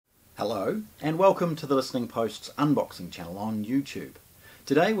Hello and welcome to the Listening Post's unboxing channel on YouTube.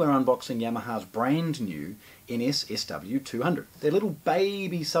 Today we're unboxing Yamaha's brand new NS-SW200, their little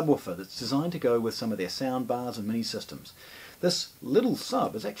baby subwoofer that's designed to go with some of their sound bars and mini systems. This little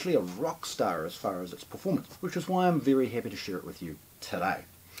sub is actually a rock star as far as its performance, which is why I'm very happy to share it with you today.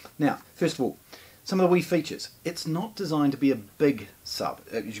 Now, first of all, some of the wee features. It's not designed to be a big sub.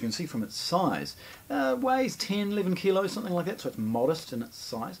 As you can see from its size, weighs 10, 11 kilos, something like that, so it's modest in its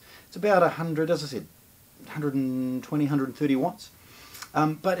size. It's about 100, as I said, 120, 130 watts.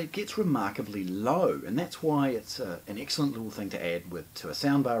 But it gets remarkably low, and that's why it's an excellent little thing to add to a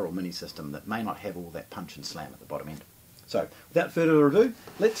soundbar or mini system that may not have all that punch and slam at the bottom end. So, without further ado,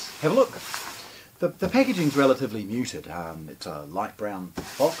 let's have a look. The packaging's relatively muted. It's a light brown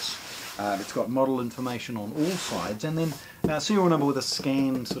box. It's got model information on all sides, and then a serial number with a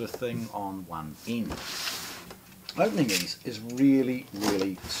scan sort of thing on one end. Opening these is really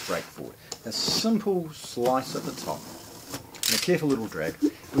straightforward. A simple slice at the top and a careful little drag.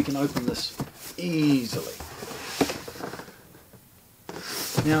 We can open this easily.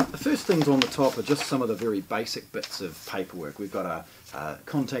 Now, the first things on the top are just some of the very basic bits of paperwork. We've got a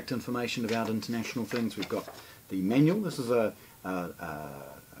contact information about international things. We've got the manual. This is a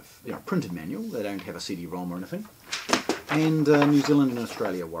printed manual. They don't have a CD-ROM or anything. And New Zealand and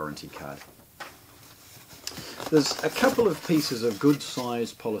Australia warranty card. There's a couple of pieces of good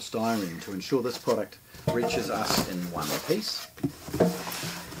sized polystyrene to ensure this product reaches us in one piece.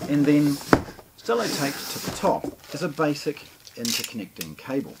 And then still taped to the top is a basic interconnecting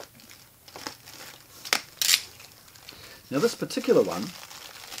cable. Now this particular one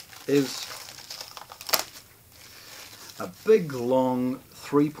is a big long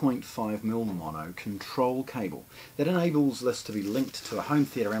 3.5mm mono control cable that enables this to be linked to a home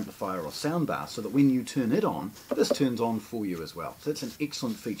theatre amplifier or soundbar so that when you turn it on, this turns on for you as well. So that's an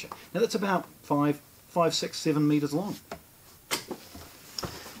excellent feature. Now that's about 5, 6, 7 metres long.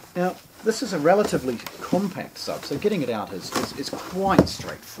 Now this is a relatively compact sub, so getting it out is quite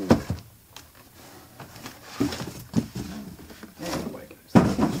straightforward.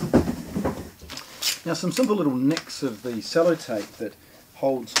 Now some simple little nicks of the sellotape that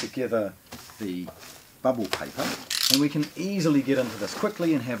holds together the bubble paper, and we can easily get into this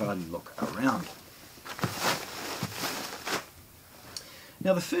quickly and have a look around.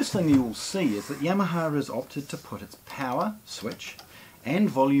 Now the first thing you will see is that Yamaha has opted to put its power switch and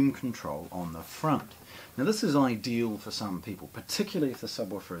volume control on the front. Now this is ideal for some people, particularly if the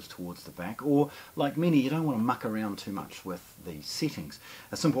subwoofer is towards the back, or like many, you don't want to muck around too much with the settings.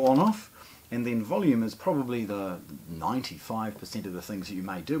 A simple on-off, and then volume is probably the 95% of the things that you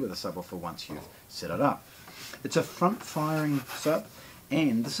may do with a subwoofer once you've set it up. It's a front-firing sub,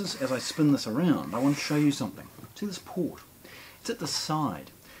 and this is, as I spin this around, I want to show you something. See this port? It's at the side,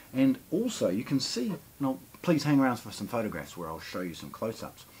 and also you can see, now please hang around for some photographs where I'll show you some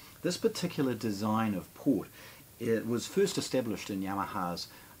close-ups. This particular design of port, it was first established in Yamaha's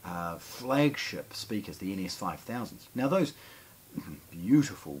flagship speakers, the NS-5000s. Now those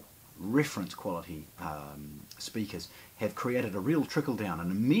beautiful reference quality speakers have created a real trickle-down,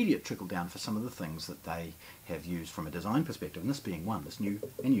 an immediate trickle-down for some of the things that they have used from a design perspective, and this being one, this new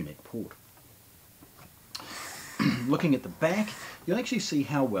and unique port. Looking at the back, you'll actually see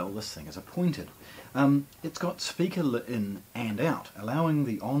how well this thing is appointed. It's got speaker in and out, allowing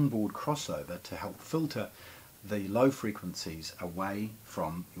the onboard crossover to help filter the low frequencies away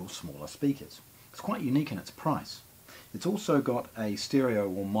from your smaller speakers. It's quite unique in its price. It's also got a stereo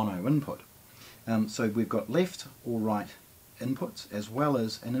or mono input. So we've got left or right inputs, as well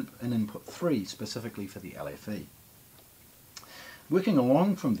as an input 3 specifically for the LFE. Working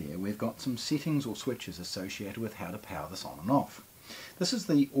along from there, we've got some settings or switches associated with how to power this on and off. This is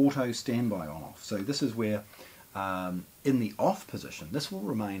the auto standby on-off. So this is where, in the off position, this will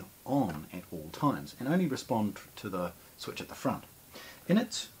remain on at all times and only respond to the switch at the front. In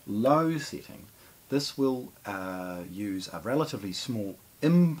its low setting, this will use a relatively small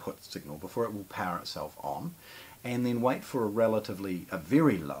input signal before it will power itself on, and then wait for a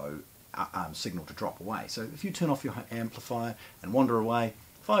very low signal to drop away. So if you turn off your amplifier and wander away,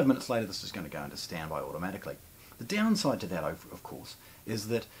 5 minutes later this is going to go into standby automatically. The downside to that, of course, is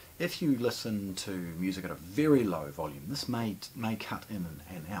that if you listen to music at a very low volume, this may cut in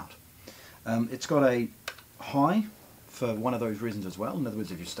and out. It's got a high for one of those reasons as well. In other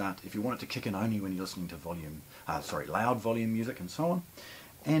words, if you want it to kick in only when you're listening to loud volume music and so on.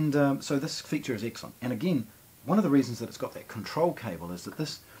 And so this feature is excellent. And again, one of the reasons that it's got that control cable is that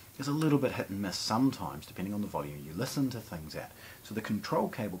this is a little bit hit and miss sometimes, depending on the volume you listen to things at. So the control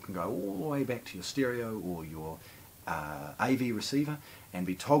cable can go all the way back to your stereo or your AV receiver and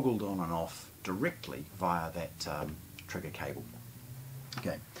be toggled on and off directly via that trigger cable.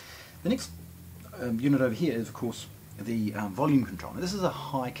 Okay, the next unit over here is of course the volume control. Now, this is a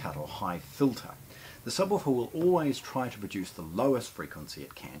high cut or high filter. The subwoofer will always try to produce the lowest frequency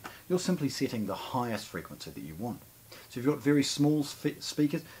it can. You're simply setting the highest frequency that you want. So if you've got very small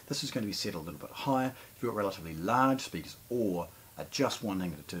speakers, this is going to be set a little bit higher. If you've got relatively large speakers or are just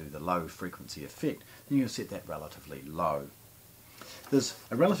wanting to do the low frequency effect, then you're going to set that relatively low. There's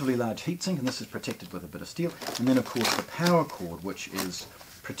a relatively large heatsink, and this is protected with a bit of steel, and then of course the power cord, which is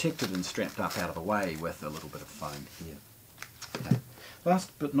protected and strapped up out of the way with a little bit of foam here. Okay.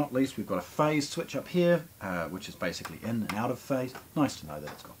 Last but not least, we've got a phase switch up here, which is basically in and out of phase. Nice to know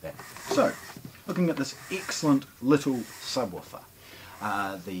that it's got that. So, looking at this excellent little subwoofer,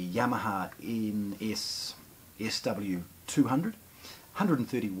 the Yamaha NS-SW200,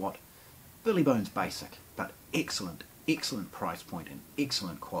 130 watt, Billy Bones basic, but excellent price point and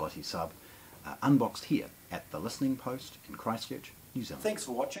excellent quality sub, unboxed here at the Listening Post in Christchurch, New Zealand. Thanks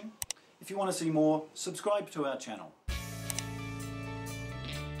for watching. If you want to see more, subscribe to our channel.